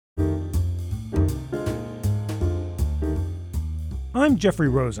I'm Jeffrey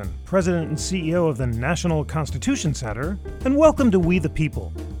Rosen, President and CEO of the National Constitution Center, and welcome to We the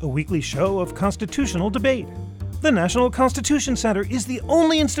People, a weekly show of constitutional debate. The National Constitution Center is the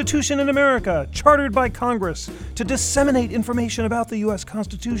only institution in America chartered by Congress to disseminate information about the U.S.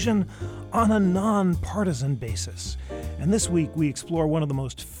 Constitution on a nonpartisan basis. And this week we explore one of the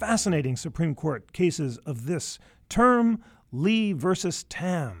most fascinating Supreme Court cases of this term, Lee versus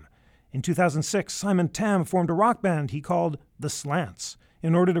Tam. In 2006, Simon Tam formed a rock band he called The Slants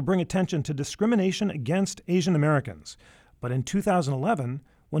in order to bring attention to discrimination against Asian Americans. But in 2011,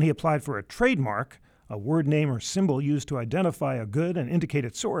 when he applied for a trademark, a word name or symbol used to identify a good and indicate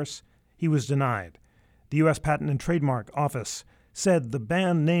its source, he was denied. The U.S. Patent and Trademark Office said the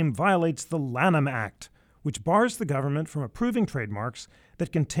band name violates the Lanham Act, which bars the government from approving trademarks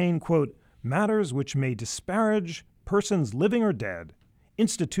that contain, quote, matters which may disparage persons living or dead,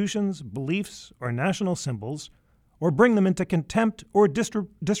 institutions, beliefs, or national symbols, or bring them into contempt or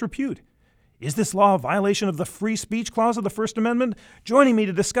disrepute. Is this law a violation of the free speech clause of the First Amendment? Joining me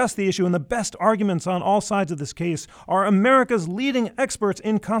to discuss the issue and the best arguments on all sides of this case are America's leading experts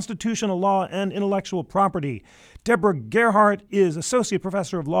in constitutional law and intellectual property. Deborah Gearhart is Associate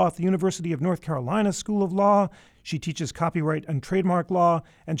Professor of Law at the University of North Carolina School of Law. She teaches copyright and trademark law,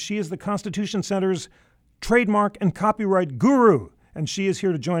 and she is the Constitution Center's trademark and copyright guru. And she is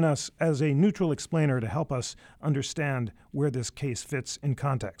here to join us as a neutral explainer to help us understand where this case fits in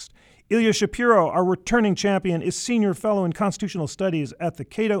context. Ilya Shapiro, our returning champion, is Senior Fellow in Constitutional Studies at the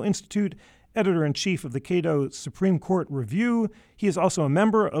Cato Institute, Editor-in-Chief of the Cato Supreme Court Review. He is also a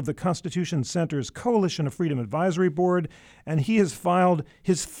member of the Constitution Center's Coalition of Freedom Advisory Board, and he has filed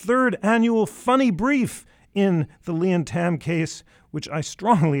his third annual funny brief in the Lee and Tam case, which I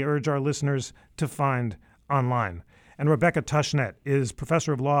strongly urge our listeners to find online. And Rebecca Tushnet is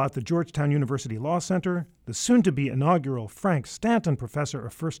Professor of Law at the Georgetown University Law Center, the soon-to-be inaugural Frank Stanton Professor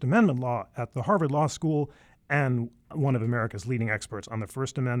of First Amendment Law at the Harvard Law School, and one of America's leading experts on the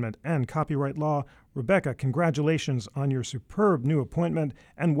First Amendment and copyright law. Rebecca, congratulations on your superb new appointment,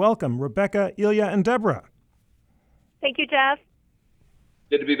 and welcome, Rebecca, Ilya, and Deborah. Thank you, Jeff.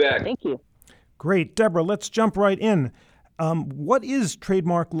 Good to be back. Thank you. Great. Deborah, let's jump right in. What is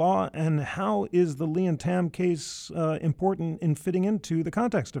trademark law, and how is the Lee and Tam case important in fitting into the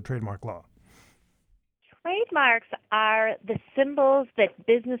context of trademark law? Trademarks are the symbols that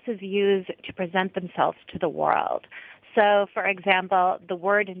businesses use to present themselves to the world. So, for example, the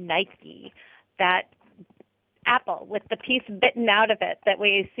word Nike, that apple with the piece bitten out of it that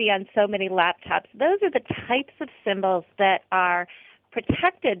we see on so many laptops, those are the types of symbols that are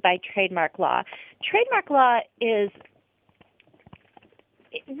protected by trademark law. Trademark law is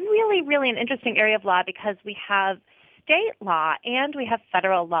really, really an interesting area of law because we have state law and we have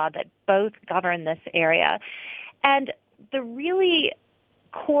federal law that both govern this area. And the really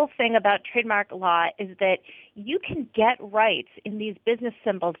cool thing about trademark law is that you can get rights in these business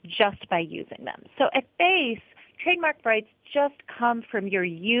symbols just by using them. So at base, trademark rights just come from your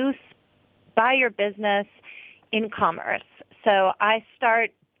use by your business in commerce. So I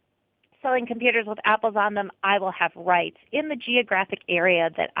start selling computers with apples on them, I will have rights in the geographic area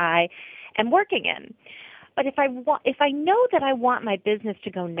that I am working in. But if I know that I want my business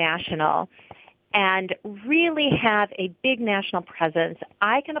to go national and really have a big national presence,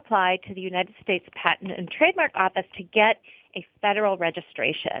 I can apply to the United States Patent and Trademark Office to get a federal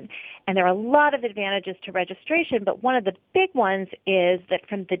registration. And there are a lot of advantages to registration, but one of the big ones is that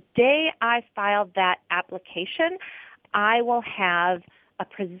from the day I filed that application, I will have a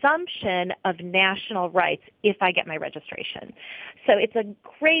presumption of national rights if I get my registration. So it's a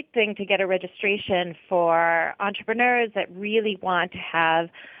great thing to get a registration for entrepreneurs that really want to have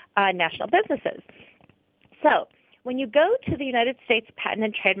national businesses. So when you go to the United States Patent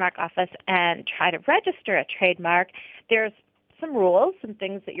and Trademark Office and try to register a trademark, there's some rules, some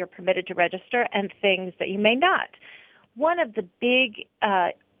things that you're permitted to register and things that you may not. One of the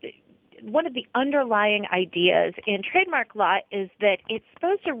underlying ideas in trademark law is that it's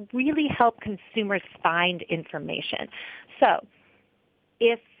supposed to really help consumers find information. So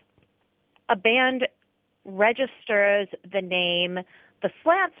if a band registers the name The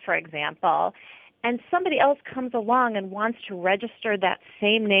Slants, for example, and somebody else comes along and wants to register that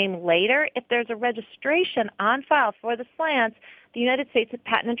same name later, if there's a registration on file for The Slants, the United States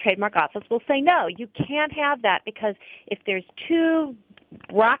Patent and Trademark Office will say, no, you can't have that because if there's two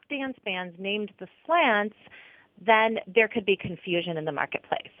rock dance bands named The Slants, then there could be confusion in the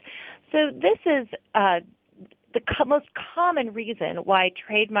marketplace. So this is the most common reason why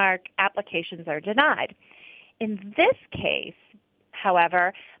trademark applications are denied. In this case,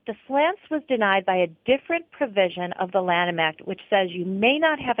 however, the slants was denied by a different provision of the Lanham Act, which says you may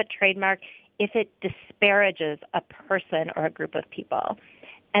not have a trademark if it disparages a person or a group of people.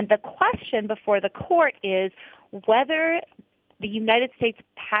 And the question before the court is whether the United States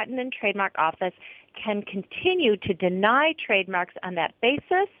Patent and Trademark Office can continue to deny trademarks on that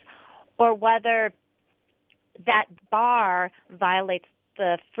basis, or whether that bar violates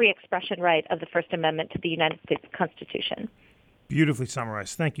the free expression right of the First Amendment to the United States Constitution. Beautifully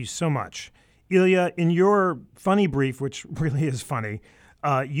summarized. Thank you so much. Ilya, in your funny brief, which really is funny,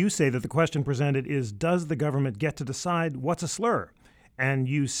 you say that the question presented is, does the government get to decide what's a slur? And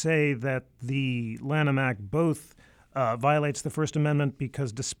you say that the Lanham Act both violates the First Amendment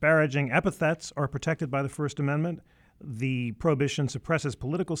because disparaging epithets are protected by the First Amendment. The prohibition suppresses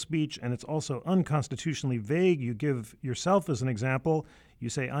political speech, and it's also unconstitutionally vague. You give yourself as an example. You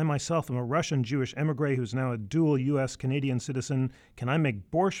say, I myself am a Russian Jewish emigre who's now a dual U.S.-Canadian citizen. Can I make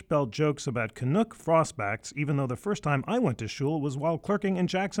Borscht Belt jokes about Canuck frostbacks, even though the first time I went to shul was while clerking in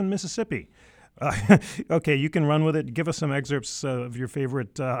Jackson, Mississippi? Okay, you can run with it. Give us some excerpts of your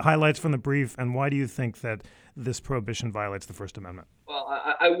favorite highlights from the brief, and why do you think that this prohibition violates the First Amendment? Well,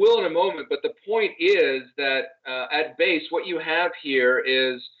 I will in a moment, but the point is that at base, what you have here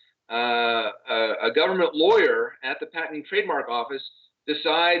is a government lawyer at the Patent and Trademark Office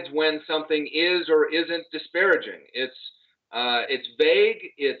decides when something is or isn't disparaging. It's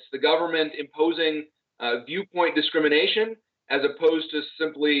vague. It's the government imposing viewpoint discrimination as opposed to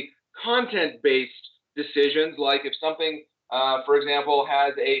simply content-based decisions, like if something, for example,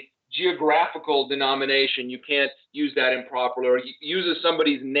 has a geographical denomination, you can't use that improperly, or uses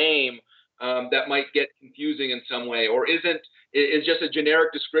somebody's name that might get confusing in some way, or is just a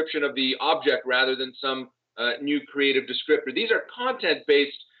generic description of the object rather than some new creative descriptor. These are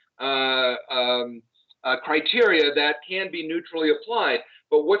content-based criteria that can be neutrally applied.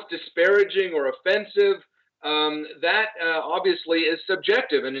 But what's disparaging or offensive, that obviously is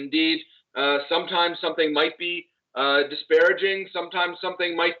subjective, and indeed, sometimes something might be disparaging, sometimes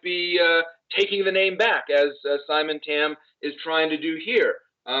something might be taking the name back, as Simon Tam is trying to do here.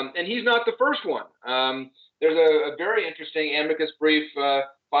 And he's not the first one. There's a very interesting amicus brief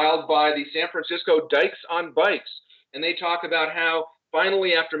filed by the San Francisco Dykes on Bikes, and they talk about how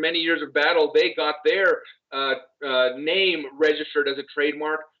finally, after many years of battle, they got their name registered as a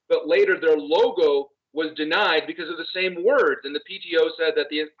trademark, but later their logo was denied because of the same words, and the PTO said that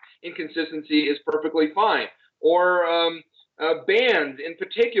the inconsistency is perfectly fine. Or bands in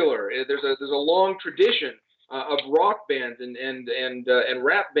particular, there's a long tradition of rock bands and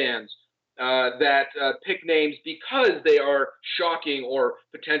rap bands that pick names because they are shocking or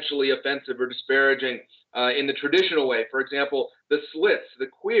potentially offensive or disparaging in the traditional way. For example, the Slits, the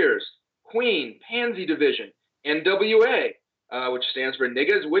Queers, Queen, Pansy Division, NWA, which stands for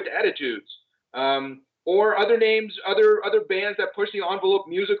Niggas with Attitudes. Or other names, other bands that push the envelope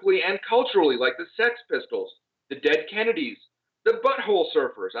musically and culturally, like the Sex Pistols, the Dead Kennedys, the Butthole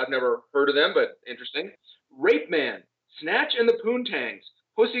Surfers. I've never heard of them, but interesting. Rape Man, Snatch and the Poontangs,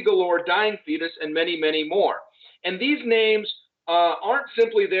 Pussy Galore, Dying Fetus, and many, many more. And these names aren't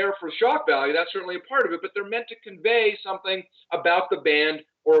simply there for shock value. That's certainly a part of it, but they're meant to convey something about the band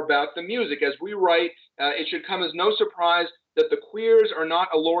or about the music. As we write, it should come as no surprise that the Queers are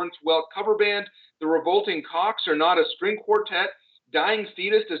not a Lawrence Welk cover band, the Revolting Cocks are not a string quartet, Dying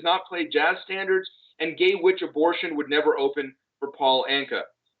Fetus does not play jazz standards, and Gay Witch Abortion would never open for Paul Anka.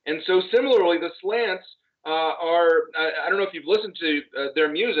 And so similarly, the Slants I don't know if you've listened to their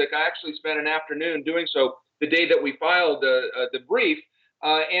music. I actually spent an afternoon doing so the day that we filed the brief,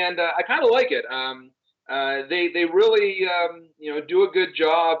 and I kind of like it. They really do a good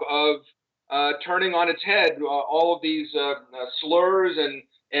job of turning on its head all of these slurs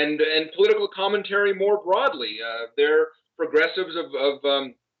and political commentary more broadly. They're progressives of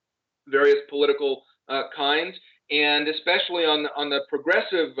various political kinds, and especially on the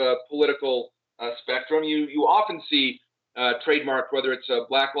progressive political spectrum, you often see trademarks, whether it's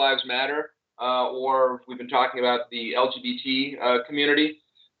Black Lives Matter or we've been talking about the LGBT community.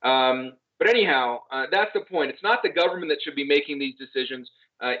 But anyhow, that's the point. It's not the government that should be making these decisions.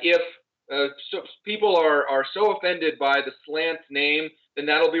 If people are so offended by the Slants name, then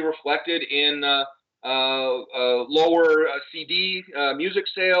that'll be reflected in lower CD music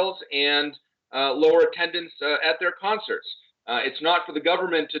sales and lower attendance at their concerts. It's not for the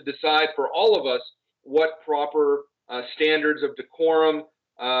government to decide for all of us what proper standards of decorum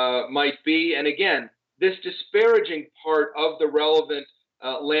might be. And again, this disparaging part of the relevant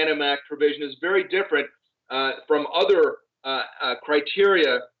Lanham Act provision is very different from other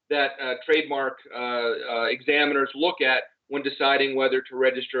criteria that trademark examiners look at when deciding whether to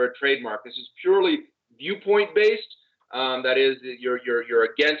register a trademark. This is purely viewpoint based. That is, you're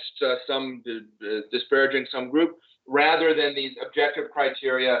against some disparaging some group, rather than these objective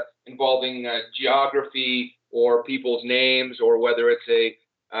criteria involving geography or people's names, or whether it's a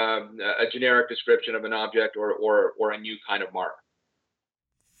generic description of an object or a new kind of mark.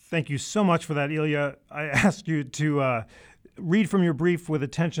 Thank you so much for that, Ilya. I asked you to read from your brief with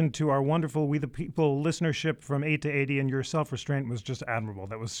attention to our wonderful We the People listenership from 8 to 80, and your self-restraint was just admirable.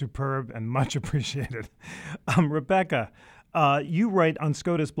 That was superb and much appreciated. Rebecca, you write on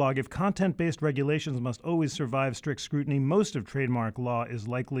SCOTUS blog, if content-based regulations must always survive strict scrutiny, most of trademark law is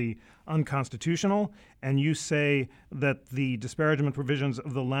likely unconstitutional. And you say that the disparagement provisions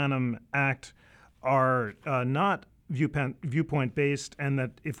of the Lanham Act are not viewpoint-based, and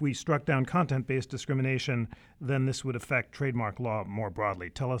that if we struck down content-based discrimination, then this would affect trademark law more broadly.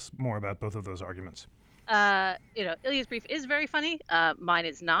 Tell us more about both of those arguments. Ilya's brief is very funny. Mine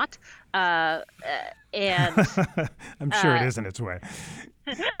is not. And I'm sure it is in its way.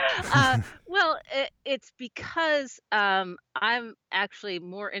 Well, it's because I'm actually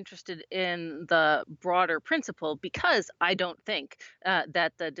more interested in the broader principle, because I don't think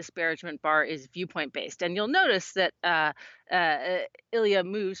that the disparagement bar is viewpoint based. And you'll notice that Ilya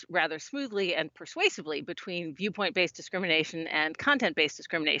moves rather smoothly and persuasively between viewpoint based discrimination and content based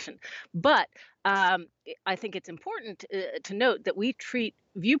discrimination. But I think it's important to note that we treat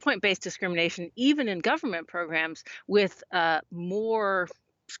viewpoint-based discrimination, even in government programs, with more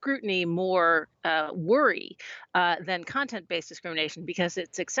scrutiny, more worry than content-based discrimination, because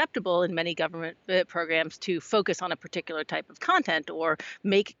it's acceptable in many government programs to focus on a particular type of content or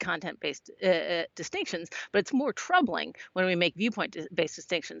make content-based distinctions, but it's more troubling when we make viewpoint-based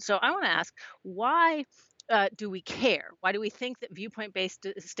distinctions. So I want to ask, why do we care? Why do we think that viewpoint-based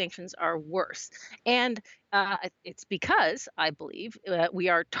distinctions are worse? And it's because, I believe, we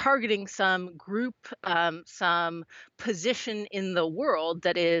are targeting some group, some position in the world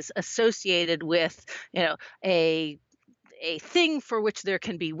that is associated with, a thing for which there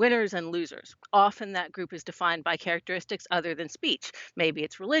can be winners and losers. Often that group is defined by characteristics other than speech. Maybe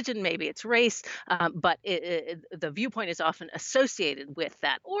it's religion, maybe it's race, but the viewpoint is often associated with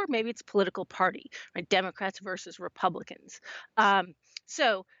that. Or maybe it's political party, right? Democrats versus Republicans.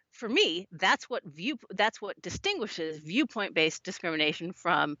 So for me, that's what distinguishes viewpoint-based discrimination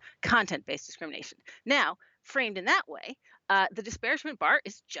from content-based discrimination. Now, framed in that way, the disparagement bar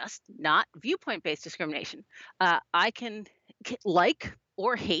is just not viewpoint-based discrimination. I can like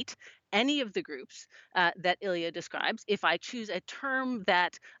or hate any of the groups that Ilya describes if I choose a term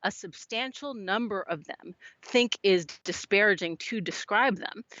that a substantial number of them think is disparaging to describe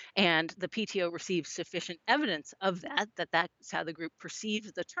them, and the PTO receives sufficient evidence of that's how the group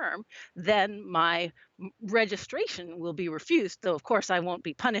perceives the term, then my registration will be refused, though of course I won't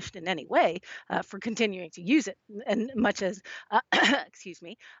be punished in any way for continuing to use it. And much as excuse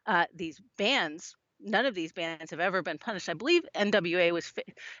me, these bans, none of these bans have ever been punished. I believe NWA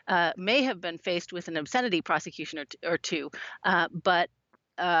may have been faced with an obscenity prosecution or two, but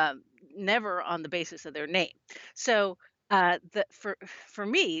never on the basis of their name. So for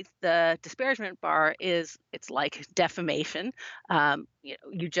me, the disparagement bar it's like defamation.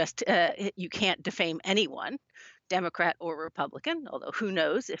 You can't defame anyone, Democrat or Republican, although who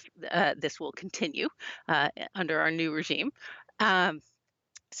knows if this will continue under our new regime.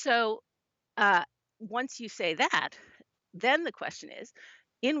 So once you say that, then the question is,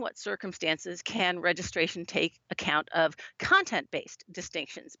 in what circumstances can registration take account of content-based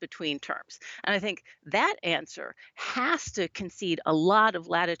distinctions between terms? And I think that answer has to concede a lot of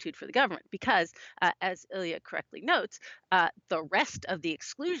latitude for the government, because, as Ilya correctly notes, the rest of the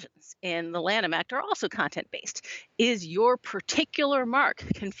exclusions in the Lanham Act are also content-based. Is your particular mark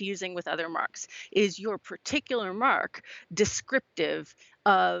confusing with other marks? Is your particular mark descriptive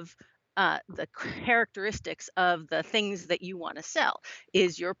of the characteristics of the things that you want to sell?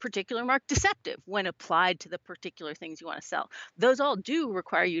 Is your particular mark deceptive when applied to the particular things you want to sell? Those all do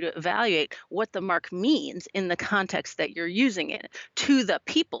require you to evaluate what the mark means in the context that you're using it to the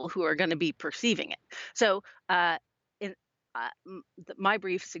people who are going to be perceiving it. So my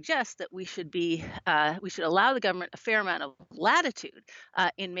brief suggests that we should allow the government a fair amount of latitude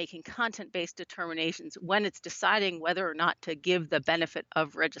in making content-based determinations when it's deciding whether or not to give the benefit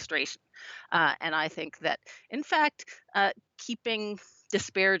of registration. And I think that, in fact, keeping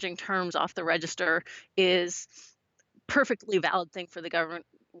disparaging terms off the register is perfectly valid thing for the government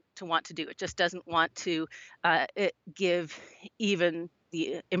to want to do. It just doesn't want to give even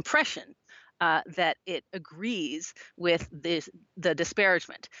the impression that it agrees with the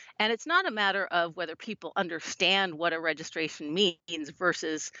disparagement. And it's not a matter of whether people understand what a registration means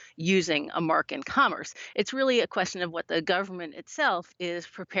versus using a mark in commerce. It's really a question of what the government itself is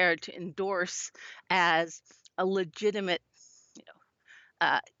prepared to endorse as a legitimate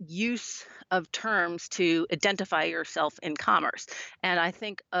use of terms to identify yourself in commerce. And I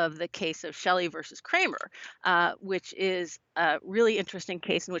think of the case of Shelley versus Kramer, which is a really interesting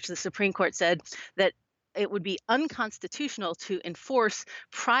case in which the Supreme Court said that it would be unconstitutional to enforce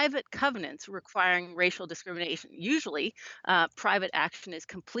private covenants requiring racial discrimination. Usually, private action is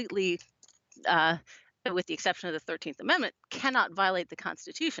completely uh, with the exception of the 13th Amendment, cannot violate the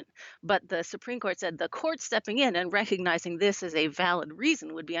Constitution. But the Supreme Court said the court stepping in and recognizing this as a valid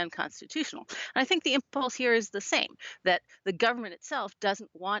reason would be unconstitutional. And I think the impulse here is the same, that the government itself doesn't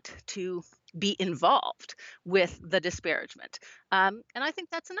want to be involved with the disparagement. And I think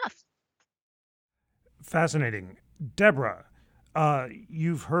that's enough. Fascinating. Deborah,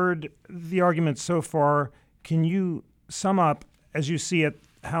 you've heard the arguments so far. Can you sum up, as you see it,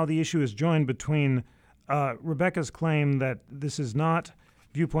 how the issue is joined between Rebecca's claim that this is not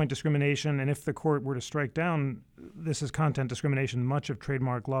viewpoint discrimination, and if the court were to strike down this is content discrimination, much of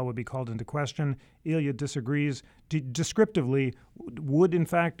trademark law would be called into question? Ilya disagrees. Descriptively, would in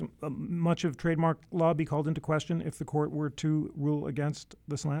fact much of trademark law be called into question if the court were to rule against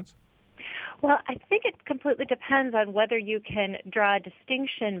the slants? Well, I think it completely depends on whether you can draw a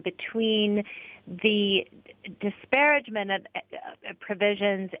distinction between the disparagement of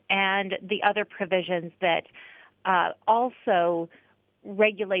provisions and the other provisions that also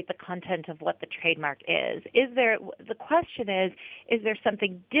regulate the content of what the trademark is. The question is there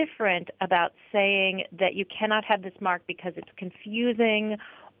something different about saying that you cannot have this mark because it's confusing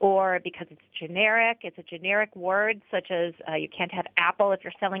or because it's generic? It's a generic word, such as you can't have apple if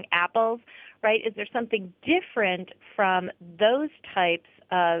you're selling apples, right? Is there something different from those types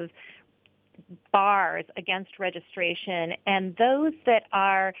of bars against registration and those that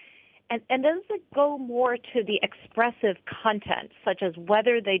are and those that go more to the expressive content, such as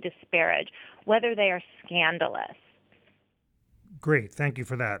whether they disparage, whether they are scandalous? Great, thank you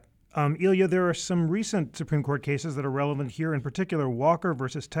for that. Ilya, there are some recent Supreme Court cases that are relevant here, in particular Walker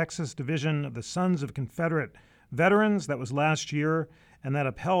versus Texas Division of the Sons of Confederate Veterans. That was last year, and that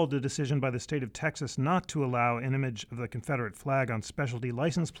upheld a decision by the state of Texas not to allow an image of the Confederate flag on specialty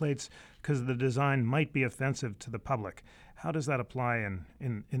license plates because the design might be offensive to the public. How does that apply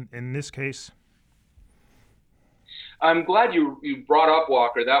in this case? I'm glad you brought up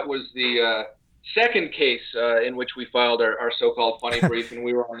Walker. That was the second case in which we filed our so-called funny brief, and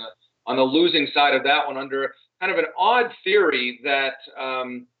we were on the losing side of that one under kind of an odd theory that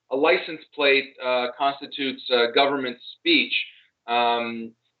a license plate constitutes government speech.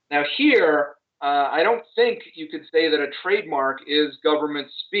 Now here, I don't think you could say that a trademark is government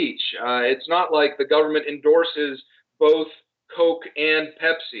speech. It's not like the government endorses both Coke and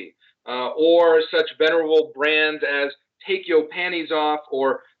Pepsi, or such venerable brands as Take Your Panties Off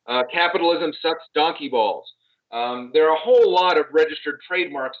or Capitalism Sucks Donkey Balls. There are a whole lot of registered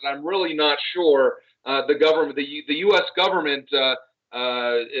trademarks that I'm really not sure the U.S. government,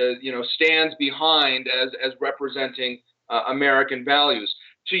 stands behind as representing American values.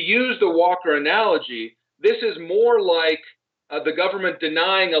 To use the Walker analogy, this is more like the government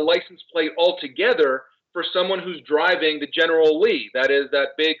denying a license plate altogether for someone who's driving the General Lee. That is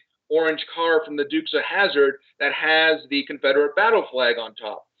that big orange car from the Dukes of Hazzard that has the Confederate battle flag on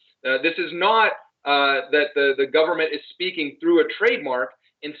top. This is not that the government is speaking through a trademark.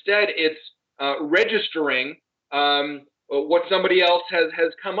 Instead, it's registering what somebody else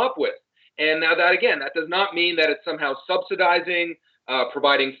has come up with. And now that does not mean that it's somehow subsidizing,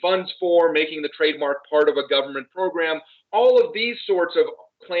 providing funds for, making the trademark part of a government program. All of these sorts of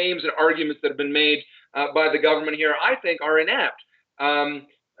claims and arguments that have been made by the government here, I think, are inapt.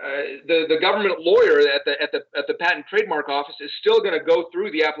 The government lawyer at the Patent and Trademark Office is still going to go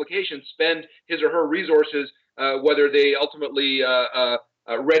through the application, spend his or her resources, whether they ultimately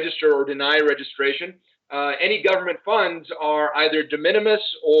register or deny registration. Any government funds are either de minimis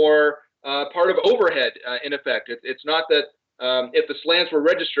or part of overhead, in effect. It's not that if the slants were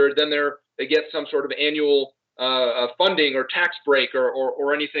registered, then they get some sort of annual funding or tax break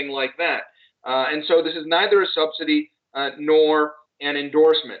or anything like that. And so this is neither a subsidy nor an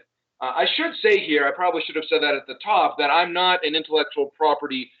endorsement. I should say here, I probably should have said that at the top, that I'm not an intellectual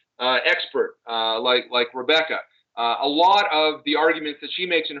property expert like Rebecca. A lot of the arguments that she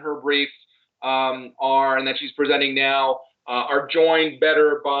makes in her brief and that she's presenting now are joined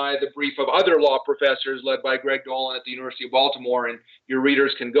better by the brief of other law professors led by Greg Dolan at the University of Baltimore, and your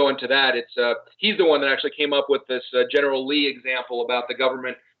readers can go into that. He's the one that actually came up with this General Lee example about the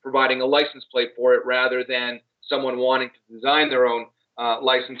government providing a license plate for it rather than someone wanting to design their own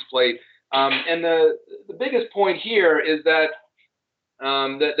license plate. And the biggest point here is that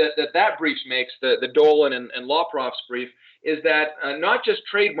that brief makes, the Dolan and Law Prof's brief, is that not just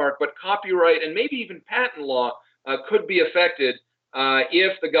trademark, but copyright and maybe even patent law could be affected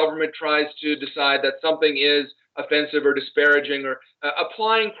if the government tries to decide that something is offensive or disparaging, or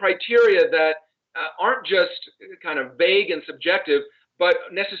applying criteria that aren't just kind of vague and subjective, but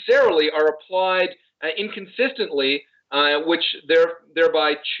necessarily are applied inconsistently, which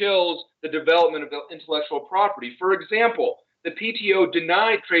thereby chills the development of intellectual property. For example, the PTO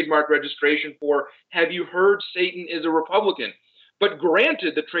denied trademark registration for "Have You Heard Satan is a Republican?" but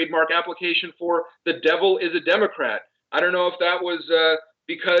granted the trademark application for "The Devil is a Democrat." I don't know if that was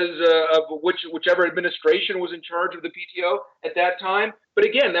because of whichever administration was in charge of the PTO at that time. But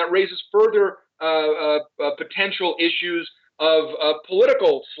again, that raises further potential issues of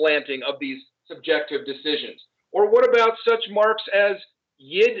political slanting of these subjective decisions. Or what about such marks as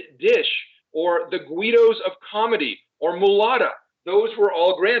Yiddish or the Guidos of Comedy or Mulatta? Those were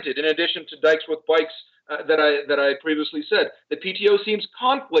all granted, in addition to Dykes with Bikes that I previously said. The PTO seems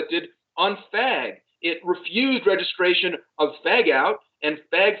conflicted on fag. It refused registration of Fag Out and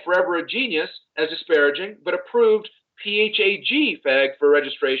Fag Forever a Genius as disparaging, but approved PHAG Fag for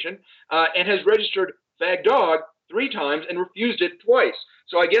registration, and has registered Fag Dog 3 times and refused it twice.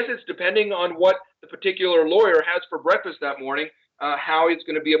 So I guess it's depending on what the particular lawyer has for breakfast that morning, how it's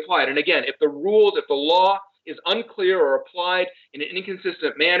going to be applied. And again, if the law is unclear or applied in an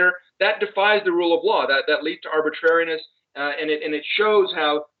inconsistent manner, that defies the rule of law. That leads to arbitrariness, and it shows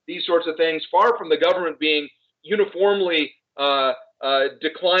how these sorts of things, far from the government being uniformly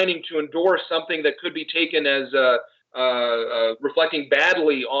declining to endorse something that could be taken as reflecting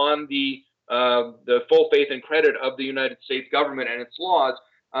badly on the full faith and credit of the United States government and its laws,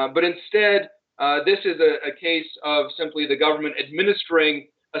 but instead, this is a case of simply the government administering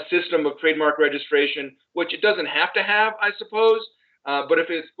a system of trademark registration, which it doesn't have to have, I suppose, but if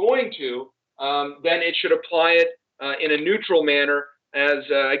it's going to, then it should apply it in a neutral manner. As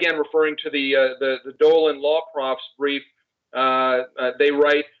again, referring to the Dolan Law Prof's brief, they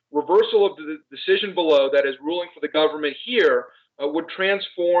write, reversal of the decision below, that is ruling for the government here, would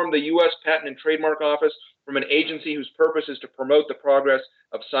transform the U.S. Patent and Trademark Office from an agency whose purpose is to promote the progress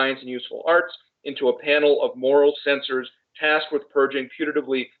of science and useful arts into a panel of moral censors tasked with purging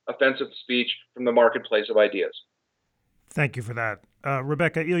putatively offensive speech from the marketplace of ideas. Thank you for that.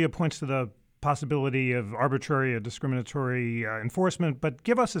 Rebecca, Ilya points to the possibility of arbitrary or discriminatory enforcement, but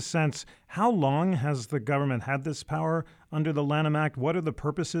give us a sense, how long has the government had this power under the Lanham Act? What are the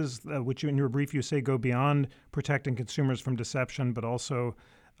purposes, which in your brief you say go beyond protecting consumers from deception, but also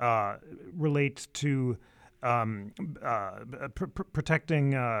relate to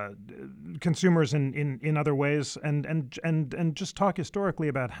protecting consumers in other ways, and just talk historically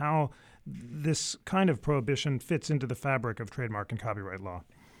about how this kind of prohibition fits into the fabric of trademark and copyright law?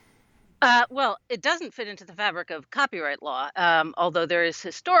 Well, it doesn't fit into the fabric of copyright law, although there is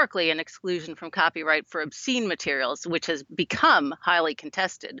historically an exclusion from copyright for obscene materials, which has become highly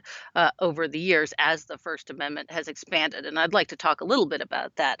contested over the years as the First Amendment has expanded. And I'd like to talk a little bit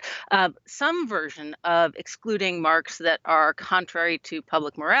about that. Some version of excluding marks that are contrary to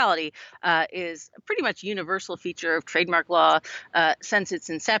public morality is a pretty much universal feature of trademark law since its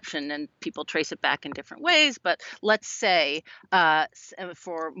inception, and people trace it back in different ways. But let's say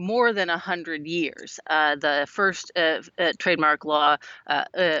for more than 100 years. The first trademark law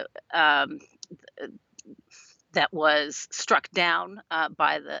that was struck down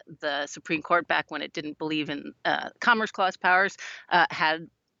by the Supreme Court back when it didn't believe in Commerce Clause powers had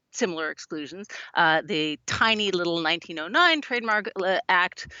similar exclusions. The tiny little 1909 Trademark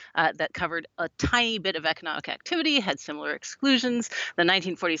Act that covered a tiny bit of economic activity had similar exclusions. The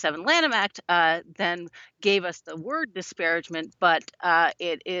 1947 Lanham Act then gave us the word disparagement, but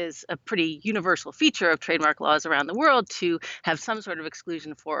it is a pretty universal feature of trademark laws around the world to have some sort of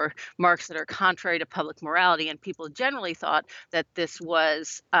exclusion for marks that are contrary to public morality. And people generally thought that this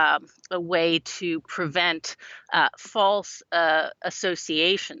was a way to prevent false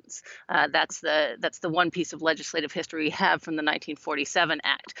associations. That's the one piece of legislative history we have from the 1947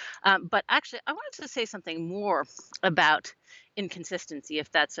 Act. But actually, I wanted to say something more about inconsistency, if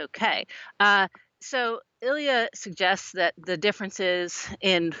that's okay. So Ilya suggests that the differences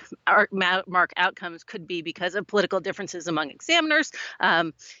in mark outcomes could be because of political differences among examiners.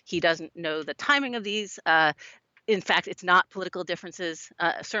 He doesn't know the timing of these. in fact, it's not political differences,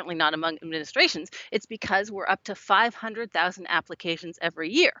 certainly not among administrations. It's because we're up to 500,000 applications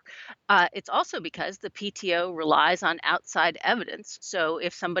every year. It's also because the PTO relies on outside evidence. So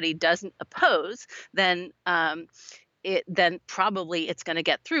if somebody doesn't oppose, then then probably it's going to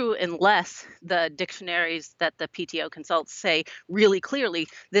get through unless the dictionaries that the PTO consults say really clearly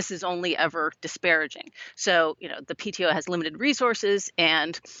this is only ever disparaging. So, the PTO has limited resources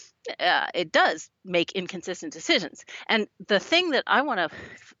and it does make inconsistent decisions. And the thing that I want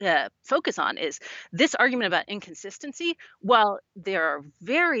to focus on is this argument about inconsistency. While there are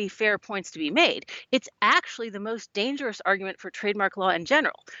very fair points to be made, it's actually the most dangerous argument for trademark law in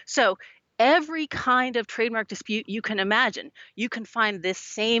general. So every kind of trademark dispute you can imagine, you can find this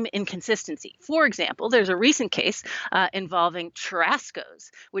same inconsistency. For example, there's a recent case involving churrascos,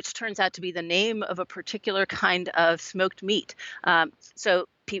 which turns out to be the name of a particular kind of smoked meat. So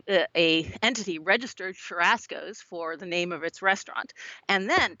a entity registered churrascos for the name of its restaurant and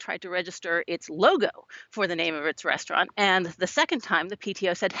then tried to register its logo for the name of its restaurant. And the second time, the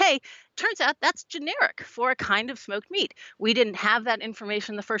PTO said, hey, turns out that's generic for a kind of smoked meat. We didn't have that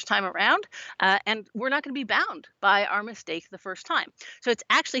information the first time around, and we're not going to be bound by our mistake the first time. So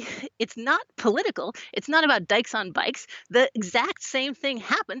it's not political. It's not about dikes on bikes. The exact same thing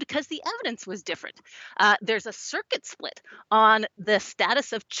happened because the evidence was different. There's a circuit split on the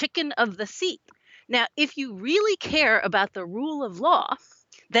status of chicken of the sea. Now, if you really care about the rule of law,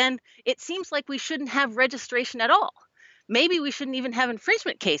 then it seems like we shouldn't have registration at all. Maybe we shouldn't even have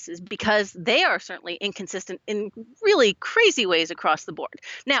infringement cases because they are certainly inconsistent in really crazy ways across the board.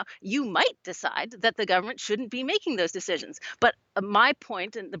 Now, you might decide that the government shouldn't be making those decisions. But my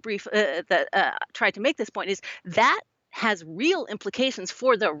point in the brief that tried to make this point is that has real implications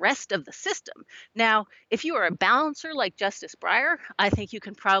for the rest of the system. Now, if you are a balancer like Justice Breyer, I think you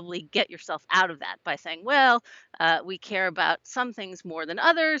can probably get yourself out of that by saying, well, we care about some things more than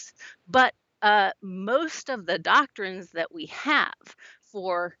others, but most of the doctrines that we have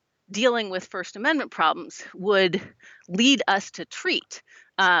for dealing with First Amendment problems would lead us to treat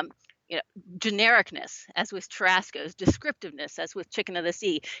genericness, as with churrascos, descriptiveness, as with chicken of the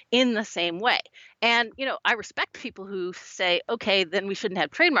sea, in the same way. And, I respect people who say, okay, then we shouldn't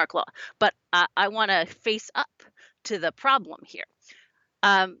have trademark law, but I want to face up to the problem here.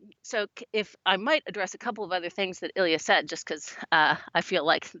 So if I might address a couple of other things that Ilya said, just because I feel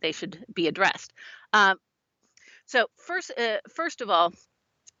like they should be addressed. So first of all,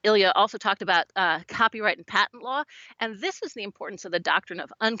 Ilya also talked about copyright and patent law, and this is the importance of the doctrine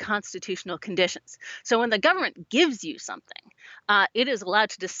of unconstitutional conditions. So when the government gives you something, it is allowed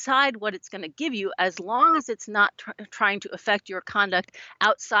to decide what it's going to give you as long as it's not trying to affect your conduct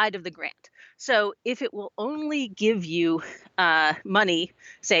outside of the grant. So if it will only give you money,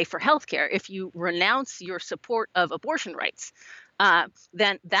 say for healthcare, if you renounce your support of abortion rights,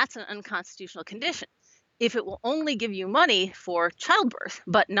 then that's an unconstitutional condition. If it will only give you money for childbirth,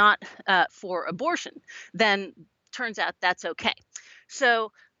 but not for abortion, then turns out that's okay.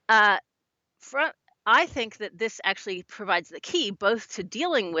 So I think that this actually provides the key both to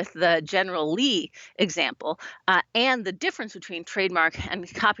dealing with the General Lee example and the difference between trademark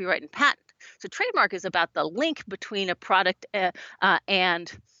and copyright and patent. So trademark is about the link between a product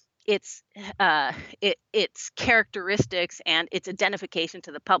and its characteristics and its identification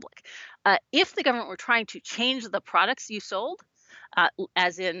to the public. If the government were trying to change the products you sold,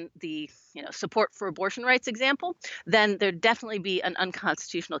 as in the support for abortion rights example, then there'd definitely be an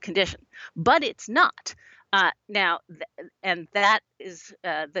unconstitutional condition. But it's not. And that is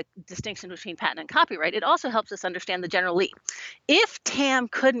the distinction between patent and copyright. It also helps us understand the General Lee. If Tam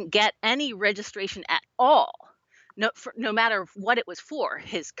couldn't get any registration at all, no matter what it was for,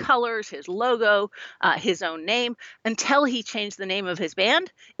 his colors, his logo, his own name, until he changed the name of his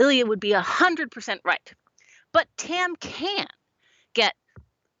band, Ilya would be 100% right. But Tam can get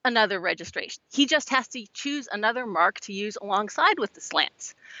another registration. He just has to choose another mark to use alongside with the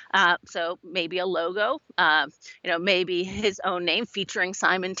slants. So maybe a logo, maybe his own name featuring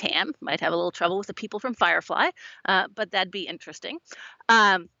Simon Tam. Might have a little trouble with the people from Firefly, but that'd be interesting.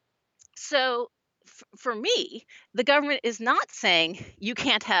 So for me, the government is not saying you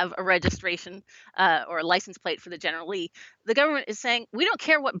can't have a registration or a license plate for the General Lee The government is saying, we don't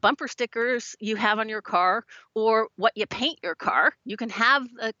care what bumper stickers you have on your car or what you paint your car. You can have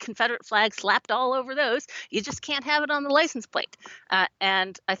a Confederate flag slapped all over those. You just can't have it on the license plate.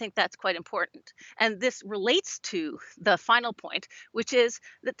 And I think that's quite important. And this relates to the final point, which is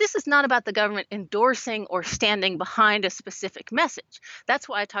that this is not about the government endorsing or standing behind a specific message. That's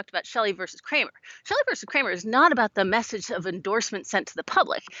why I talked about Shelley versus Kramer. Shelley versus Kramer is not about the message of endorsement sent to the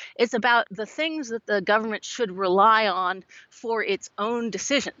public. It's about the things that the government should rely on for its own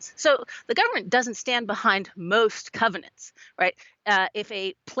decisions. So the government doesn't stand behind most covenants, right? If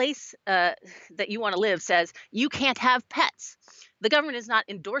a place that you want to live says you can't have pets, the government is not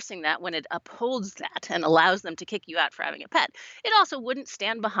endorsing that when it upholds that and allows them to kick you out for having a pet. It also wouldn't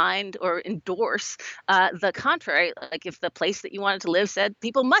stand behind or endorse the contrary. Like if the place that you wanted to live said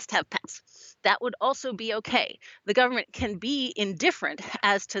people must have pets, that would also be okay. The government can be indifferent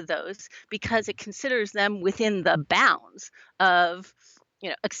as to those because it considers them within the bounds of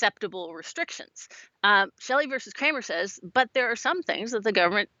acceptable restrictions. Shelley versus Kramer says, but there are some things that the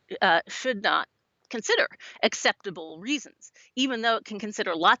government should not consider acceptable reasons, even though it can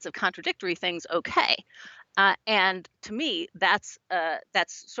consider lots of contradictory things okay. And to me, that's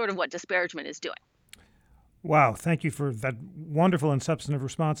sort of what disparagement is doing. Wow, thank you for that wonderful and substantive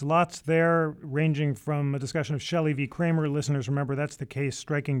response. Lots there, ranging from a discussion of Shelley v. Kramer. Listeners, remember that's the case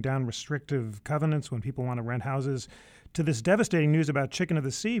striking down restrictive covenants when people want to rent houses, to this devastating news about Chicken of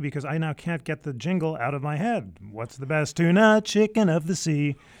the Sea, because I now can't get the jingle out of my head. What's the best tuna? Chicken of the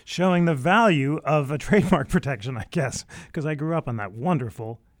Sea, showing the value of a trademark protection, I guess, because I grew up on that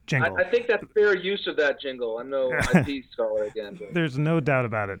wonderful jingle. I think that's fair use of that jingle. I'm no IP scholar again. But. There's no doubt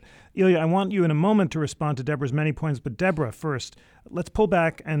about it. Ilya, I want you in a moment to respond to Deborah's many points, but Deborah, first, let's pull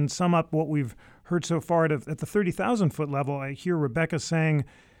back and sum up what we've heard so far at the 30,000-foot level. I hear Rebecca saying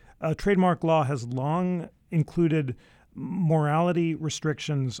trademark law has long included morality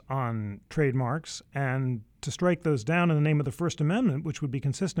restrictions on trademarks, and to strike those down in the name of the First Amendment, which would be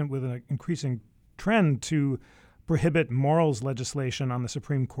consistent with an increasing trend to prohibit morals legislation on the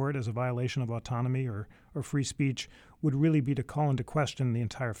Supreme Court as a violation of autonomy or free speech, would really be to call into question the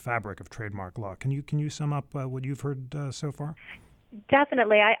entire fabric of trademark law. Can you sum up what you've heard so far?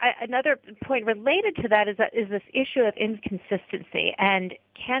 Definitely. Another point related to that is this issue of inconsistency, and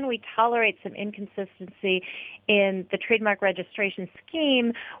can we tolerate some inconsistency in the trademark registration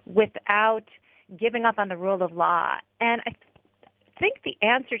scheme without giving up on the rule of law? And I think the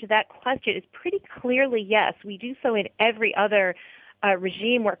answer to that question is pretty clearly yes. We do so in every other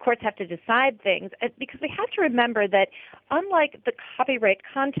regime where courts have to decide things, because we have to remember that unlike the copyright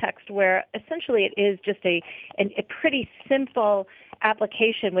context where essentially it is just a pretty simple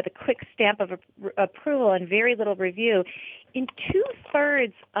application with a quick stamp of approval and very little review, in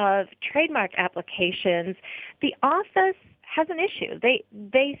 2/3 of trademark applications, the office has an issue.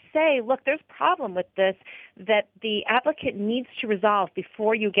 They say, look, there's a problem with this that the applicant needs to resolve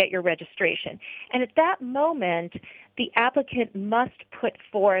before you get your registration. And at that moment, the applicant must put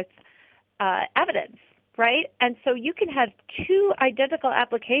forth evidence, right? And so you can have two identical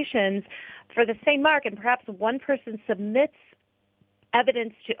applications for the same mark, and perhaps one person submits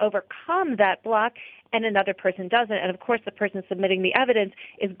evidence to overcome that block and another person doesn't. And of course, the person submitting the evidence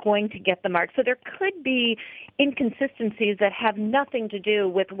is going to get the mark. So there could be inconsistencies that have nothing to do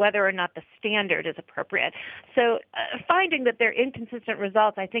with whether or not the standard is appropriate. So finding that there are inconsistent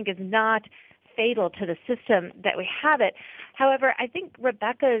results, I think, is not fatal to the system that we have it. However, I think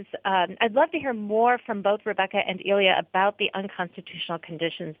I'd love to hear more from both Rebecca and Ilya about the unconstitutional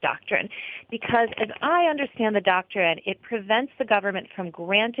conditions doctrine, because as I understand the doctrine, it prevents the government from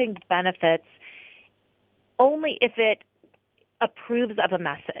granting benefits only if it approves of a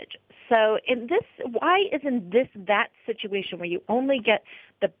message. So why isn't this that situation where you only get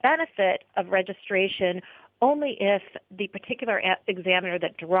the benefit of registration only if the particular examiner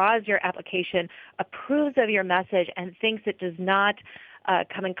that draws your application approves of your message and thinks it does not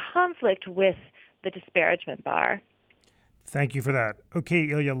come in conflict with the disparagement bar? Thank you for that. Okay,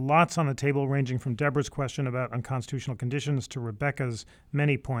 Ilya, lots on the table, ranging from Deborah's question about unconstitutional conditions to Rebecca's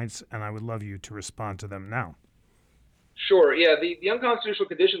many points, and I would love you to respond to them now. Sure. Yeah, the unconstitutional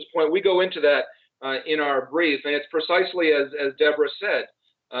conditions point, we go into that in our brief, and it's precisely as Deborah said.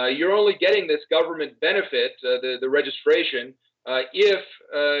 You're only getting this government benefit, the registration, if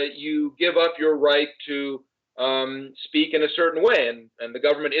you give up your right to speak in a certain way. And the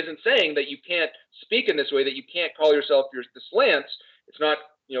government isn't saying that you can't speak in this way, that you can't call yourself the slants. It's not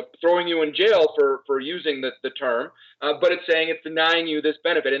throwing you in jail for using the term, but it's saying it's denying you this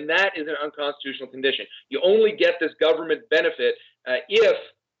benefit. And that is an unconstitutional condition. You only get this government benefit if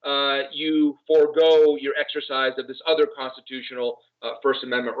you forego your exercise of this other constitutional First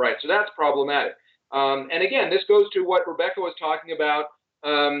Amendment right. So that's problematic. And again, this goes to what Rebecca was talking about,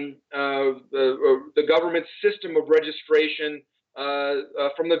 the government's system of registration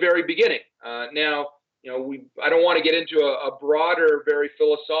from the very beginning. Now, I don't want to get into a broader, very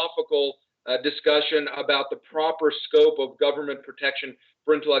philosophical discussion about the proper scope of government protection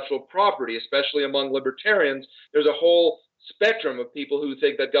for intellectual property, especially among libertarians. There's a whole spectrum of people who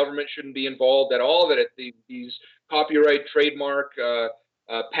think that government shouldn't be involved at all, that these copyright, trademark,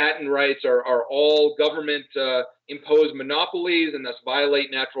 patent rights are all government imposed monopolies and thus violate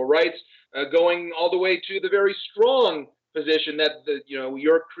natural rights, going all the way to the very strong position that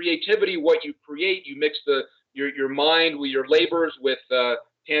your creativity, what you create, you mix your mind with your labors with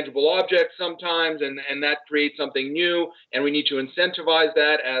tangible objects sometimes, and that creates something new, and we need to incentivize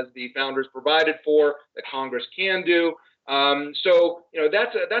that, as the founders provided for, that Congress can do. So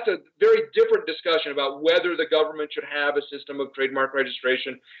that's a very different discussion about whether the government should have a system of trademark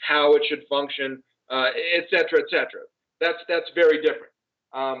registration, how it should function, et cetera, et cetera. That's very different.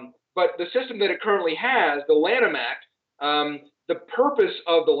 But the system that it currently has, the Lanham Act, the purpose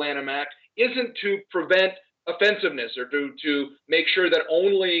of the Lanham Act isn't to prevent offensiveness or to make sure that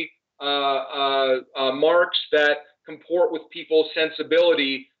only marks that comport with people's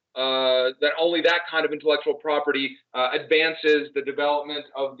sensibility, that only that kind of intellectual property advances the development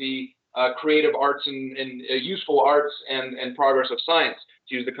of the creative arts and useful arts and progress of science,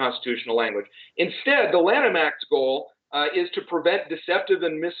 to use the constitutional language. Instead, the Lanham Act's goal is to prevent deceptive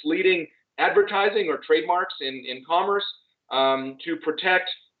and misleading advertising or trademarks in commerce, to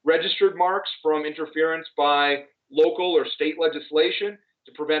protect registered marks from interference by local or state legislation,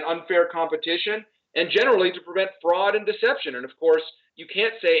 to prevent unfair competition, and generally to prevent fraud and deception. And of course, you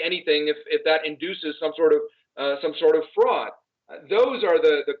can't say anything if that induces some sort of fraud. Those are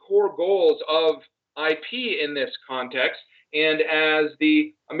the core goals of IP in this context. And as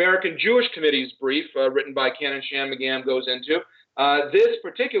the American Jewish Committee's brief, written by Canon Shanmugam, goes into, this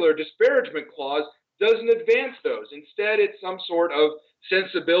particular disparagement clause doesn't advance those. Instead, it's some sort of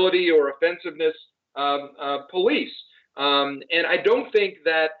sensibility or offensiveness police. And I don't think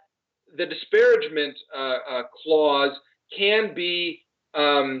that the disparagement clause can be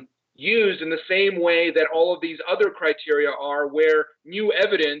used in the same way that all of these other criteria are, where new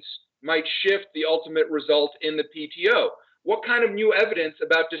evidence might shift the ultimate result in the PTO. What kind of new evidence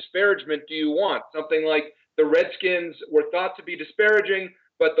about disparagement do you want? Something like the Redskins were thought to be disparaging,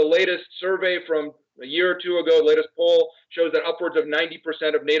 but the latest survey from a year or two ago, the latest poll, shows that upwards of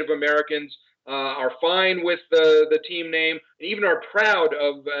 90% of Native Americans are fine with the team name, and even are proud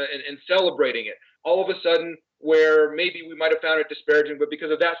of and celebrating it. All of a sudden, where maybe we might have found it disparaging, but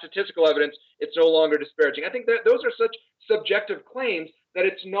because of that statistical evidence, it's no longer disparaging. I think that those are such subjective claims that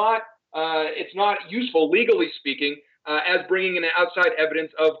it's not useful, legally speaking, as bringing in outside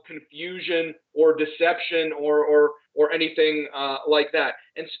evidence of confusion or deception or anything like that.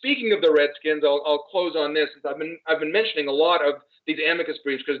 And speaking of the Redskins, I'll close on this. I've been mentioning a lot of these amicus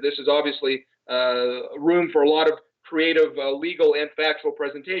briefs because this is obviously room for a lot of creative legal and factual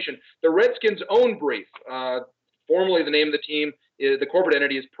presentation. The Redskins' own brief, formally the name of the team, the corporate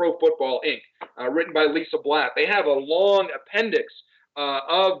entity is Pro Football Inc., written by Lisa Blatt. They have a long appendix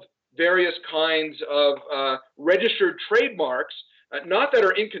of various kinds of registered trademarks, not that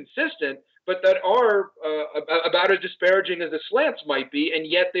are inconsistent, but that are about as disparaging as the slants might be, and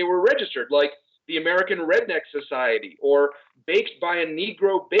yet they were registered, like the American Redneck Society, or Baked by a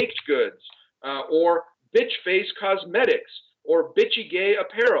Negro Baked Goods, or Bitch Face Cosmetics, or Bitchy Gay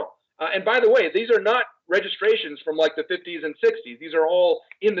Apparel. And by the way, these are not registrations from like the 50s and 60s. These are all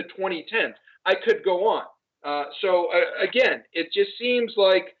in the 2010s. I could go on. So again, it just seems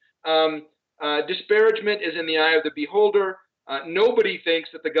like disparagement is in the eye of the beholder. Nobody thinks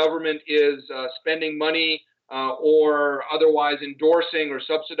that the government is spending money or otherwise endorsing or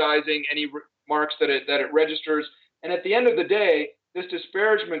subsidizing any marks that it registers. And at the end of the day, this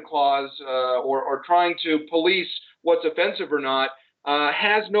disparagement clause or trying to police what's offensive or not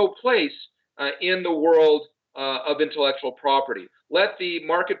has no place in the world of intellectual property. Let the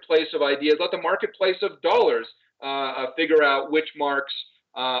marketplace of ideas, let the marketplace of dollars figure out which marks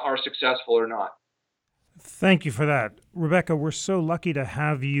are successful or not. Thank you for that. Rebecca, we're so lucky to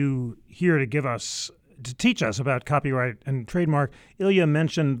have you here to teach us about copyright and trademark. Ilya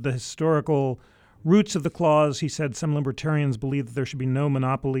mentioned the historical roots of the clause. He said some libertarians believe that there should be no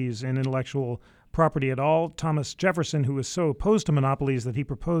monopolies in intellectual property at all. Thomas Jefferson, who was so opposed to monopolies that he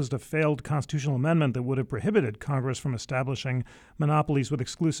proposed a failed constitutional amendment that would have prohibited Congress from establishing monopolies with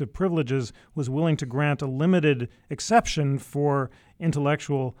exclusive privileges, was willing to grant a limited exception for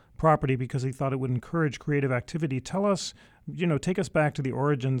intellectual property because he thought it would encourage creative activity. Tell us, take us back to the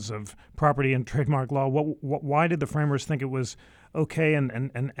origins of property and trademark law. Why did the framers think it was okay,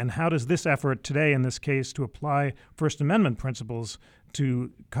 and how does this effort today, in this case, to apply First Amendment principles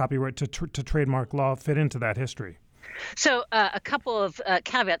to copyright, to trademark law, fit into that history? So a couple of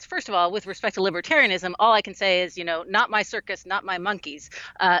caveats. First of all, with respect to libertarianism, all I can say is, not my circus, not my monkeys.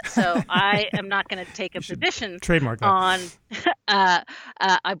 So I am not going to take a position trademark that. on,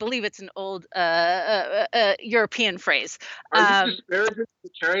 I believe it's an old European phrase. Are you disparaging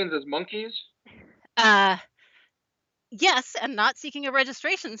libertarians as monkeys? Yes, and not seeking a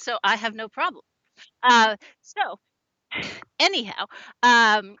registration, so I have no problem. So anyhow,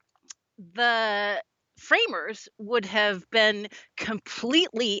 the framers would have been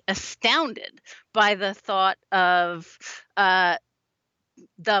completely astounded by the thought of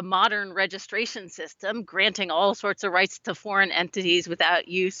the modern registration system granting all sorts of rights to foreign entities without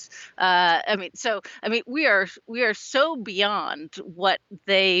use. We are so beyond what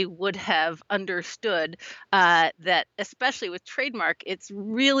they would have understood that, especially with trademark, it's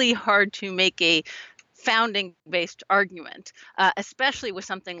really hard to make a founding-based argument, especially with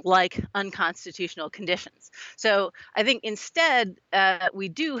something like unconstitutional conditions. So I think instead we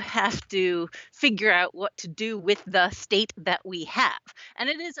do have to figure out what to do with the state that we have. And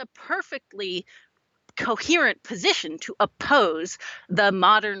it is a perfectly coherent position to oppose the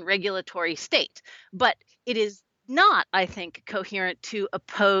modern regulatory state. But it is not, I think, coherent to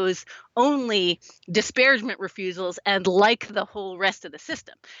oppose only disparagement refusals and like the whole rest of the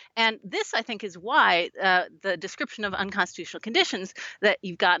system. And this, I think, is why the description of unconstitutional conditions that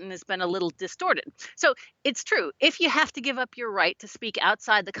you've gotten has been a little distorted. So it's true, if you have to give up your right to speak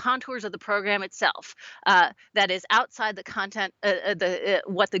outside the contours of the program itself, that is outside the content,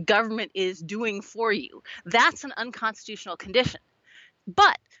 what the government is doing for you, that's an unconstitutional condition.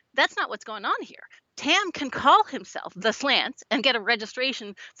 But that's not what's going on here. Tam can call himself the Slants and get a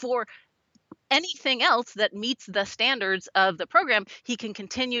registration for anything else that meets the standards of the program. He can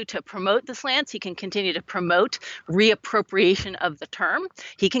continue to promote the Slants. He can continue to promote reappropriation of the term.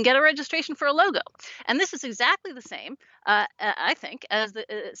 He can get a registration for a logo. And this is exactly the same, I think, as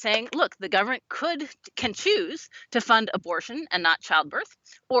saying, look, the government can choose to fund abortion and not childbirth,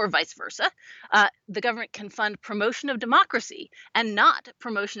 or vice versa. The government can fund promotion of democracy and not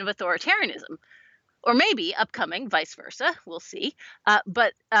promotion of authoritarianism. Or maybe upcoming, vice versa, we'll see.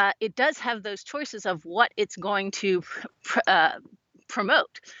 But it does have those choices of what it's going to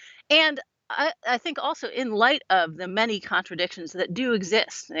promote. And I think also, in light of the many contradictions that do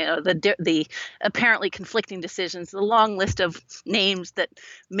exist, the apparently conflicting decisions, the long list of names that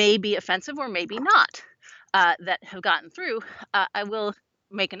may be offensive or maybe not that have gotten through, I will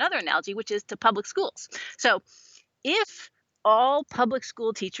make another analogy, which is to public schools. So if all public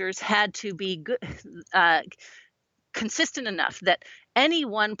school teachers had to be good, consistent enough that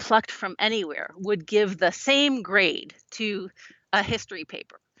anyone plucked from anywhere would give the same grade to a history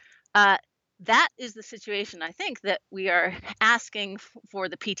paper. That is the situation, I think, that we are asking for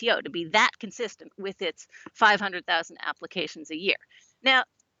the PTO to be that consistent with its 500,000 applications a year. Now,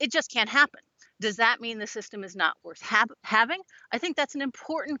 it just can't happen. Does that mean the system is not worth having? I think that's an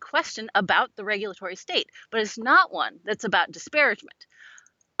important question about the regulatory state, but it's not one that's about disparagement.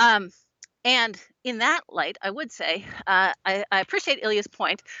 And in that light, I would say, I appreciate Ilya's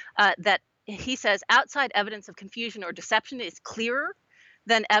point that he says outside evidence of confusion or deception is clearer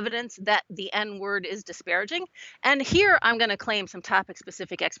than evidence that the N word is disparaging. And here I'm going to claim some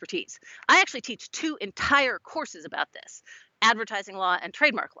topic-specific expertise. I actually teach 2 entire courses about this, advertising law and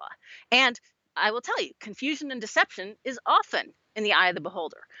trademark law. And I will tell you, confusion and deception is often in the eye of the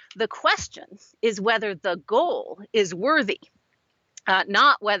beholder. The question is whether the goal is worthy,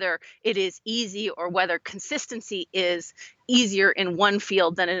 not whether it is easy or whether consistency is easier in one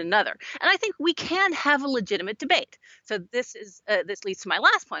field than in another. And I think we can have a legitimate debate. So this leads to my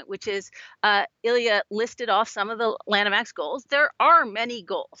last point, which is Ilya listed off some of the Lanham Act's goals. There are many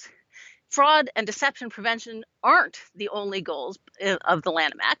goals. Fraud and deception prevention aren't the only goals of the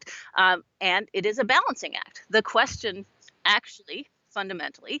Lanham Act, and it is a balancing act. The question actually,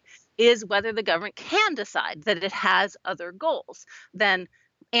 fundamentally, is whether the government can decide that it has other goals than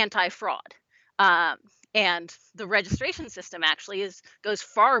anti-fraud. And the registration system actually goes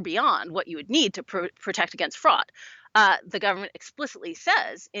far beyond what you would need to protect against fraud. The government explicitly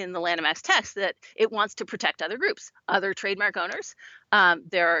says in the Lanham Act's text that it wants to protect other groups, other trademark owners.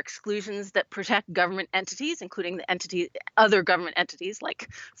 There are exclusions that protect government entities, including other government entities like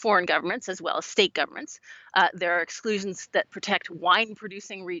foreign governments as well as state governments. There are exclusions that protect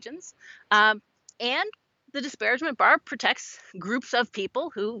wine-producing regions, and the disparagement bar protects groups of people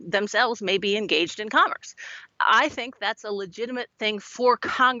who themselves may be engaged in commerce. I think that's a legitimate thing for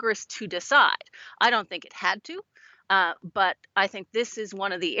Congress to decide. I don't think it had to, but I think this is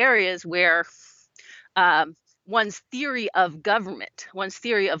one of the areas where one's theory of government, one's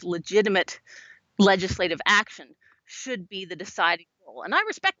theory of legitimate legislative action should be the deciding role. And I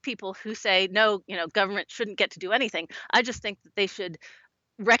respect people who say, no, government shouldn't get to do anything. I just think that they should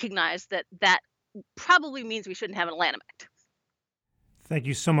recognize that that probably means we shouldn't have an Lanham Act. Thank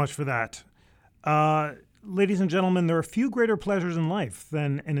you so much for that. Ladies and gentlemen, there are few greater pleasures in life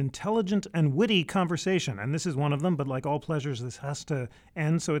than an intelligent and witty conversation, and this is one of them, but like all pleasures, this has to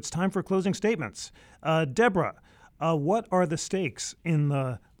end, so it's time for closing statements. Deborah, what are the stakes in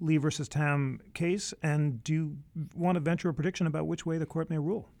the Lee versus Tam case, and do you want to venture a prediction about which way the court may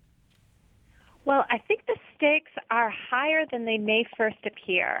rule? Well, I think the stakes are higher than they may first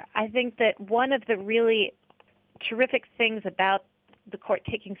appear. I think that one of the really terrific things about the court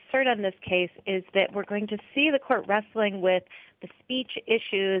taking cert on this case is that we're going to see the court wrestling with the speech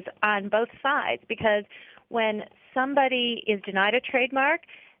issues on both sides, because when somebody is denied a trademark,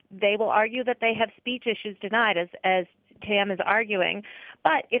 they will argue that they have speech issues denied, as Tam is arguing.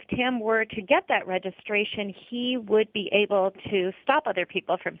 But if Tam were to get that registration, he would be able to stop other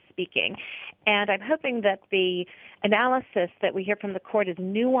people from speaking. And I'm hoping that the analysis that we hear from the court is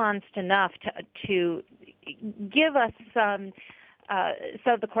nuanced enough to give us some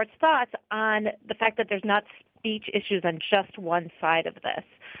of the court's thoughts on the fact that there's not speech issues on just one side of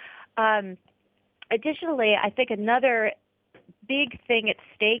this. Additionally, I think another big thing at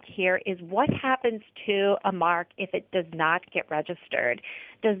stake here is what happens to a mark if it does not get registered.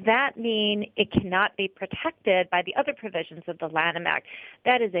 Does that mean it cannot be protected by the other provisions of the Lanham Act?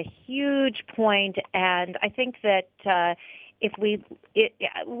 That is a huge point, and I think that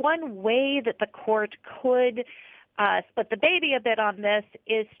one way that the court could split the baby a bit on this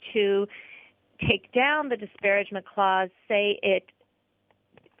is to take down the disparagement clause, say it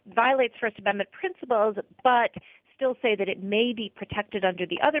violates First Amendment principles, but still say that it may be protected under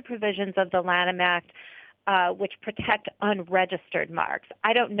the other provisions of the Lanham Act, which protect unregistered marks.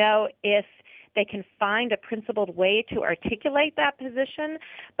 I don't know if they can find a principled way to articulate that position,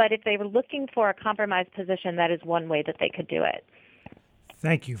 but if they were looking for a compromise position, that is one way that they could do it.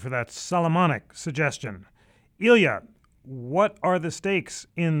 Thank you for that Solomonic suggestion. Ilya, what are the stakes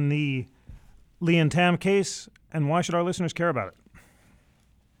in the Lee and Tam case, and why should our listeners care about it?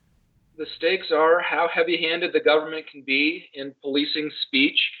 The stakes are how heavy-handed the government can be in policing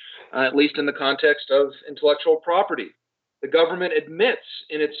speech, at least in the context of intellectual property. The government admits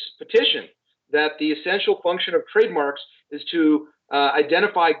in its petition that the essential function of trademarks is to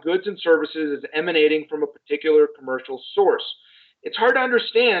identify goods and services as emanating from a particular commercial source. It's hard to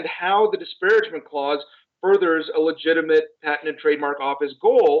understand how the disparagement clause furthers a legitimate patent and trademark office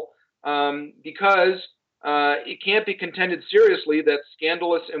goal, because it can't be contended seriously that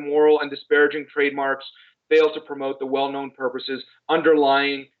scandalous, immoral, and disparaging trademarks fail to promote the well-known purposes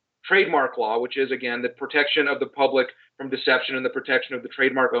underlying trademark law, which is, again, the protection of the public from deception and the protection of the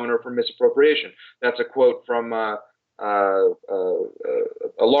trademark owner from misappropriation. That's a quote from a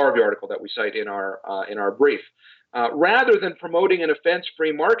law review article that we cite in our brief. Rather than promoting an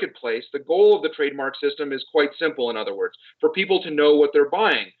offense-free marketplace, the goal of the trademark system is quite simple, in other words, for people to know what they're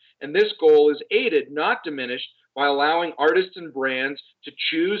buying. And this goal is aided, not diminished, by allowing artists and brands to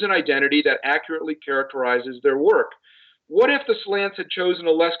choose an identity that accurately characterizes their work. What if the Slants had chosen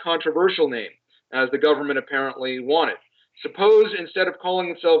a less controversial name, as the government apparently wanted? Suppose instead of calling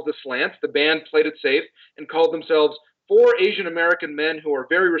themselves the Slants, the band played it safe and called themselves Four Asian American Men Who Are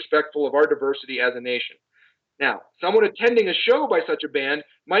Very Respectful of Our Diversity as a Nation. Now, someone attending a show by such a band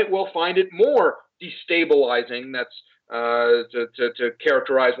might well find it more destabilizing, that's to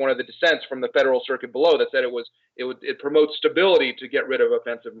characterize one of the dissents from the Federal Circuit below that said it promotes stability to get rid of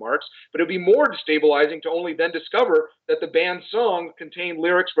offensive marks, but it would be more destabilizing to only then discover that the band's song contained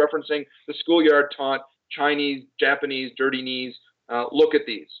lyrics referencing the schoolyard taunt, Chinese, Japanese, dirty knees, look at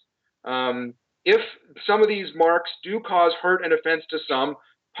these. If some of these marks do cause hurt and offense to some,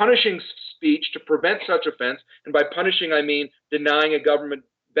 punishing speech to prevent such offense, and by punishing I mean denying a government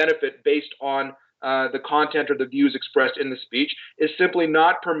benefit based on the content or the views expressed in the speech, is simply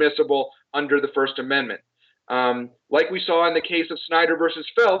not permissible under the First Amendment. Like we saw in the case of Snyder versus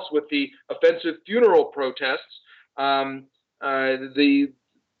Phelps with the offensive funeral protests, the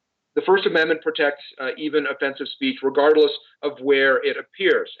First Amendment protects even offensive speech regardless of where it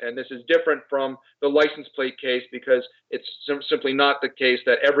appears. And this is different from the license plate case because it's simply not the case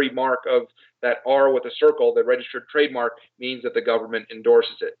that every mark of that R with a circle, the registered trademark, means that the government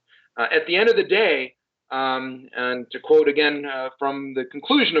endorses it. At the end of the day, and to quote again from the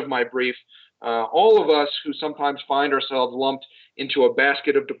conclusion of my brief, all of us who sometimes find ourselves lumped into a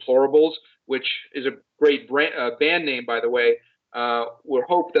basket of deplorables, which is a great band name, by the way, we'll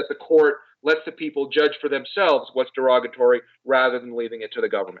hope that the court lets the people judge for themselves what's derogatory rather than leaving it to the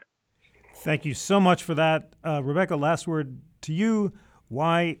government. Thank you so much for that. Rebecca, last word to you.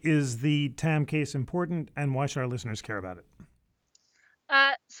 Why is the Tam case important, and why should our listeners care about it?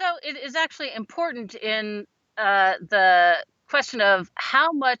 So it is actually important in the question of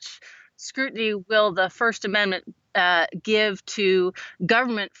how much scrutiny will the First Amendment give to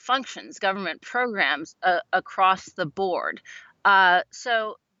government functions, government programs across the board.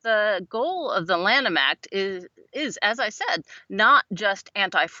 So the goal of the Lanham Act is, as I said, not just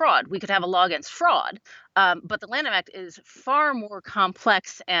anti-fraud. We could have a law against fraud, but the Lanham Act is far more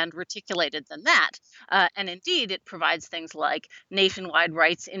complex and reticulated than that. And indeed, it provides things like nationwide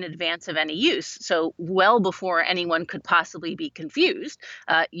rights in advance of any use. So well before anyone could possibly be confused,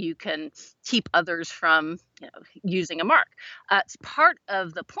 you can keep others from using a mark. It's part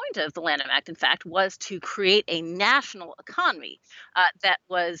of the point of the Lanham Act, in fact, was to create a national economy that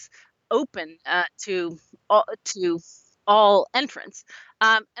was open to all entrants.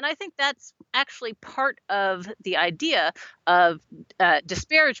 And I think that's actually part of the idea of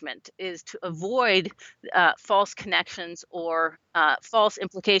disparagement, is to avoid false connections or false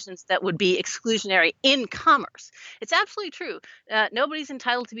implications that would be exclusionary in commerce. It's absolutely true. Nobody's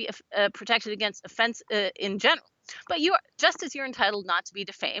entitled to be protected against offense in general. But just as you're entitled not to be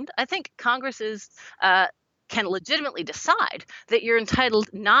defamed, I think Congress can legitimately decide that you're entitled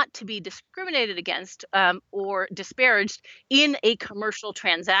not to be discriminated against or disparaged in a commercial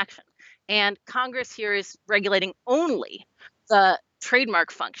transaction. And Congress here is regulating only the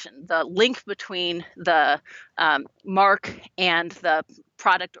trademark function, the link between the mark and the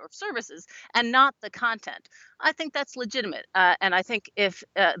product or services, and not the content. I think that's legitimate. And I think if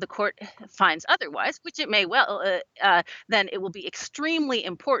the court finds otherwise, which it may well, then it will be extremely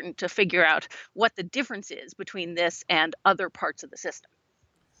important to figure out what the difference is between this and other parts of the system.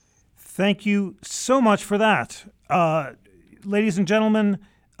 Thank you so much for that. Ladies and gentlemen,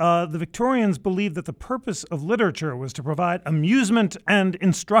 the Victorians believed that the purpose of literature was to provide amusement and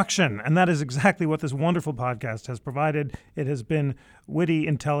instruction, and that is exactly what this wonderful podcast has provided. It has been witty,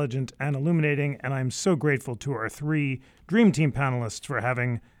 intelligent, and illuminating, and I'm so grateful to our three Dream Team panelists for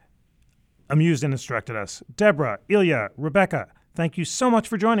having amused and instructed us. Deborah, Ilya, Rebecca, thank you so much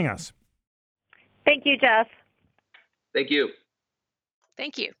for joining us. Thank you, Jeff. Thank you.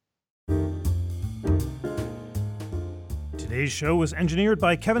 Thank you. Today's show was engineered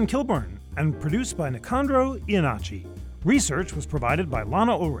by Kevin Kilburn and produced by Nicandro Iannacci. Research was provided by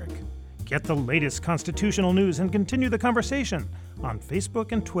Lana Ulrich. Get the latest constitutional news and continue the conversation on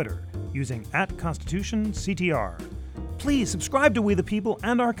Facebook and Twitter using @ConstitutionCTR. Please subscribe to We the People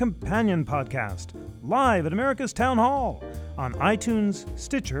and our companion podcast, live at America's Town Hall, on iTunes,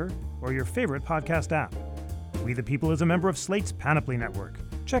 Stitcher, or your favorite podcast app. We the People is a member of Slate's Panoply Network.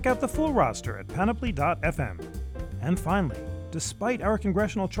 Check out the full roster at panoply.fm. And finally, despite our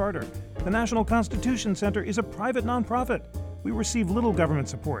congressional charter, the National Constitution Center is a private nonprofit. We receive little government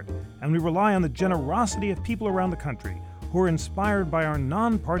support, and we rely on the generosity of people around the country who are inspired by our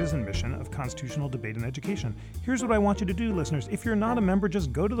nonpartisan mission of constitutional debate and education. Here's what I want you to do, listeners. If you're not a member,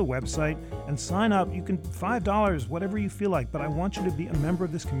 just go to the website and sign up. You can $5, whatever you feel like, but I want you to be a member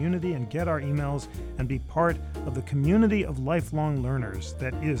of this community and get our emails and be part of the community of lifelong learners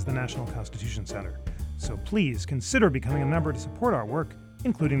that is the National Constitution Center. So please consider becoming a member to support our work,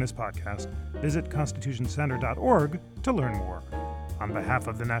 including this podcast. Visit constitutioncenter.org to learn more. On behalf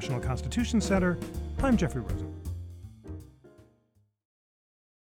of the National Constitution Center, I'm Jeffrey Rosen.